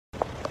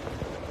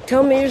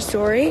Tell me your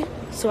story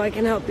so I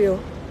can help you.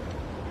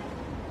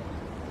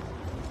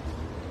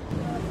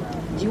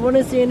 Do you want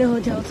to stay in a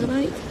hotel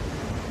tonight?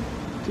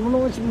 Do you want to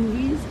watch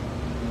movies?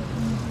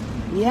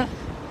 Yeah.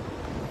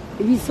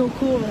 It'd be so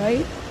cool,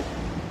 right?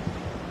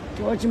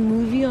 To watch a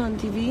movie on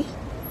TV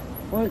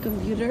or a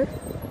computer.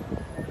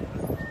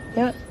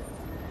 Yeah.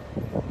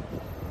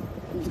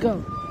 Let's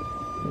go.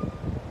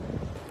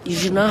 You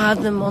should not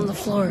have them on the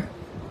floor.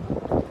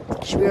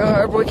 You should be a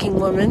hardworking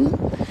woman.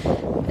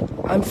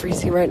 I'm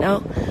freezing right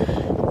now.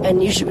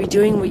 And you should be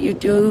doing what you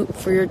do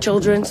for your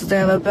children so they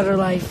have a better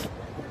life.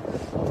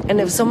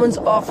 And if someone's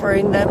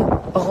offering them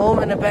a home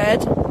and a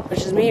bed,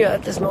 which is me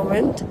at this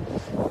moment,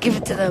 give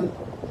it to them.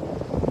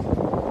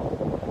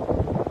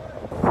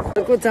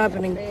 Look what's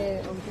happening.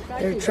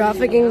 They're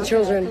trafficking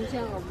children.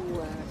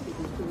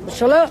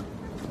 Inshallah.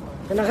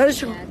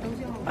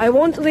 I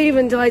won't leave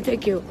until I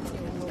take you.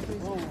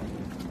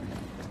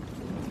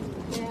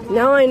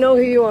 Now I know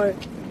who you are.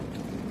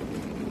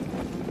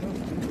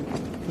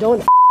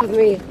 Don't with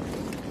me.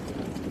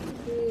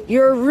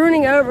 You're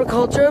ruining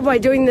agriculture by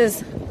doing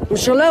this.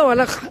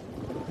 Inshallah.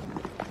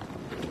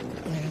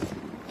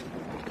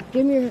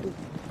 Give me your hand.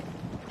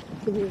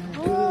 Give me your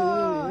hand.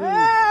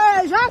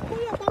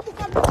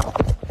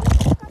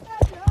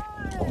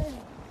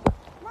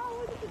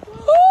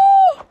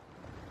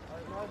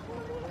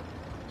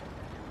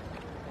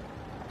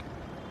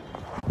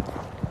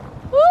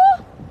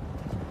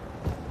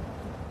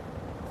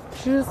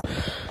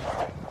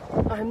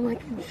 I'm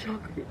like in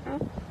shock right now.